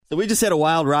So we just had a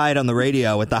wild ride on the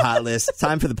radio with the hot list. It's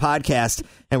time for the podcast,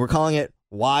 and we're calling it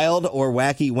Wild or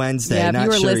Wacky Wednesday. Yeah, if Not you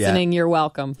were sure listening, yet. you're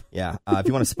welcome. Yeah, if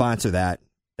you want to sponsor that,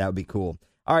 that would be cool.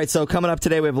 All right, so coming up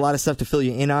today, we have a lot of stuff to fill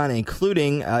you in on,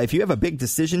 including if you have a big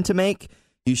decision to make,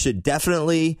 you should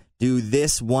definitely do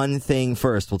this one thing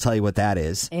first. We'll tell you what that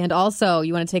is. And also,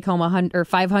 you want to take home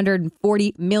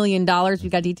 $540 million.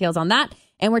 We've got details on that.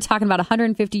 And we're talking about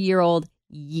 150-year-old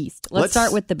yeast. Let's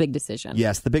start with the big decision.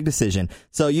 Yes, the big decision.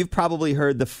 So you've probably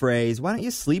heard the phrase, why don't you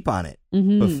sleep on it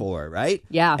before, right?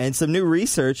 Yeah. And some new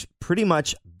research pretty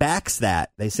much backs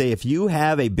that. They say if you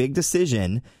have a big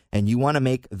decision and you want to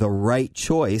make the right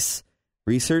choice,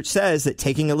 research says that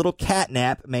taking a little cat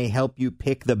nap may help you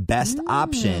pick the best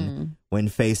option when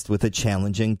faced with a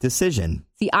challenging decision.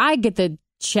 See, I get the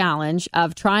challenge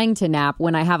of trying to nap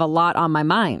when I have a lot on my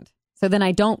mind. So then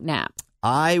I don't nap.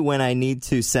 When I need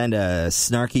to send a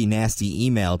snarky, nasty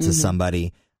email to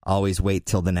somebody, always wait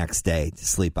till the next day to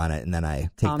sleep on it, and then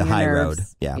I take the high road.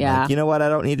 Yeah. Like, you know what? I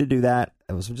don't need to do that.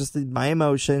 It was just my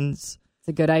emotions. It's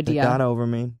a good idea. It got over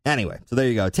me. Anyway, so there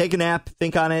you go. Take a nap,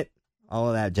 think on it, all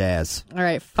of that jazz. All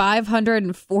right,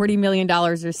 $540 million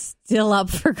are still up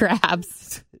for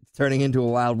grabs. It's turning into a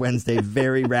Wild Wednesday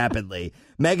very rapidly.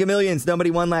 Mega Millions,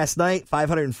 nobody won last night.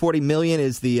 $540 million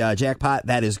is the jackpot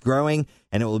that is growing,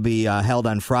 and it will be held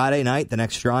on Friday night, the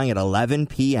next drawing at 11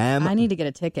 p.m. I need to get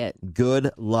a ticket.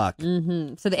 Good luck.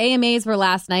 So the AMAs were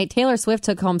last night. Taylor Swift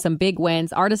took home some big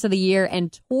wins, Artist of the Year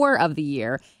and Tour of the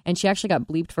Year, and she actually got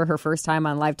bleeped for her first time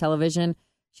on live television.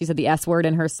 She said the S word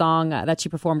in her song that she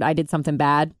performed, I Did Something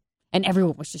Bad. And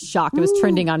everyone was just shocked. It was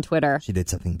trending on Twitter. She did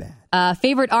something bad.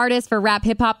 Favorite artist for rap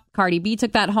hip hop, Cardi B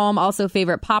took that home. Also,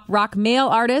 favorite pop rock male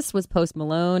artist was Post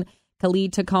Malone.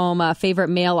 Khalid took home favorite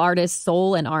male artist,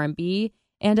 soul and R&B.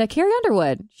 And Carrie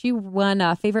Underwood, she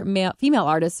won favorite female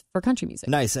artist for country music.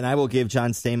 Nice. And I will give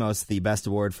John Stamos the best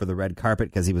award for the red carpet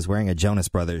because he was wearing a Jonas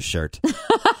Brothers shirt.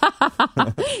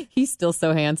 He's still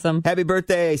so handsome. Happy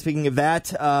birthday, speaking of that,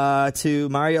 to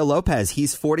Mario Lopez.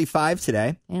 He's 45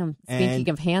 today. Damn. Speaking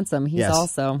of handsome, he's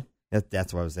also.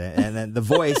 That's what I was saying. And then The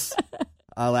Voice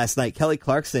last night, Kelly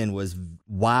Clarkson was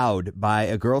wowed by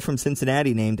a girl from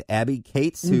Cincinnati named Abby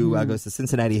Cates, who goes to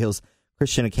Cincinnati Hills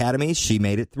Christian Academy. She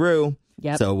made it through.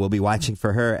 Yep. So we'll be watching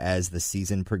for her as the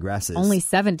season progresses. Only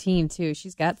 17, too.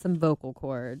 She's got some vocal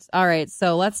cords. All right,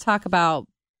 so let's talk about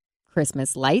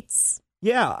Christmas lights.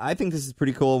 Yeah, I think this is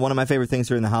pretty cool. One of my favorite things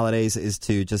during the holidays is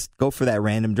to just go for that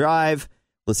random drive,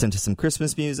 listen to some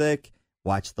Christmas music,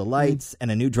 watch the lights,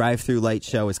 and a new drive-through light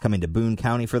show is coming to Boone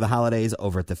County for the holidays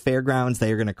over at the fairgrounds.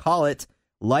 They are going to call it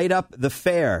Light Up the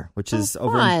Fair, which is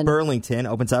over in Burlington.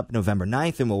 Opens up November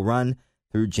 9th and will run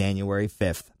through January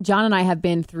 5th. John and I have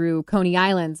been through Coney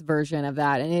Island's version of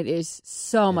that, and it is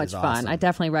so much fun. Awesome. I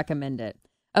definitely recommend it.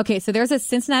 Okay, so there's a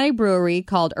Cincinnati brewery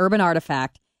called Urban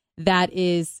Artifact that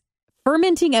is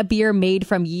fermenting a beer made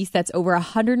from yeast that's over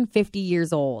 150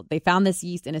 years old. They found this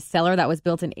yeast in a cellar that was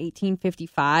built in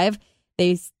 1855.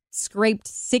 They scraped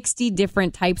 60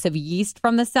 different types of yeast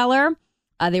from the cellar.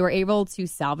 They were able to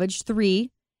salvage 3.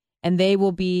 And they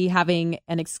will be having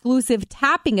an exclusive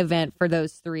tapping event for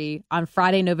those 3 on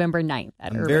Friday, November 9th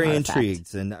at Urban very Artifact. Intrigued.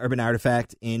 It's an Urban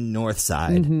Artifact in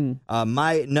Northside.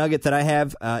 My nugget that I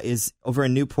have is over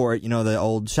in Newport. You know, the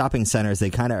old shopping centers,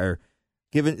 they kind of are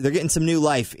they're getting some new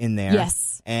life in there.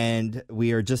 Yes. And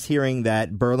we are just hearing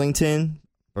that Burlington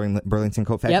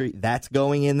Coat Factory, that's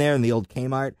going in there, and the old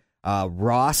Kmart.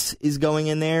 Ross is going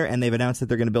in there, and they've announced that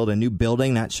they're going to build a new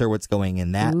building. Not sure what's going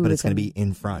in that, but it's going to be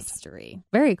in front. Mystery.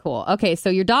 Very cool. Okay, so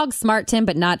your dog's smart, Tim,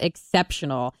 but not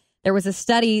exceptional. There was a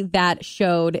study that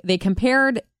showed they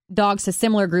compared dogs to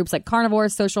similar groups like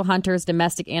carnivores, social hunters,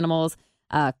 domestic animals,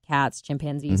 cats,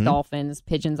 chimpanzees, dolphins,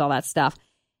 pigeons, all that stuff.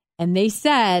 And they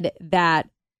said that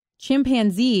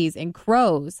chimpanzees and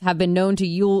crows have been known to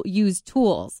use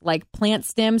tools like plant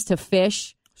stems to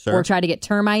fish or try to get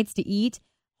termites to eat.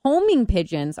 Homing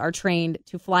pigeons are trained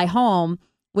to fly home,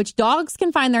 which dogs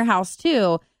can find their house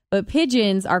too, but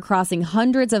pigeons are crossing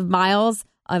hundreds of miles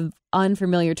of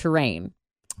unfamiliar terrain.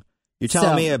 You're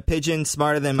telling me a pigeon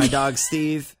smarter than my dog,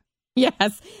 Steve?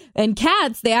 Yes. And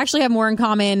cats, they actually have more in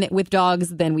common with dogs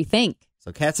than we think.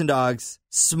 So cats and dogs,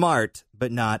 smart,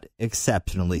 but not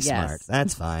exceptionally smart.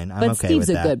 That's fine. I'm but okay Steve's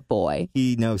with that. a good boy.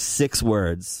 He knows 6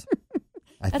 words,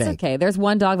 I That's think. okay. There's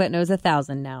one dog that knows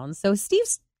 1,000 nouns. So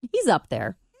he's up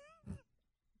there.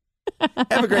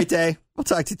 Have a great day. We'll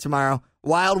talk to you tomorrow.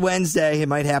 Wild Wednesday. It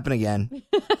might happen again.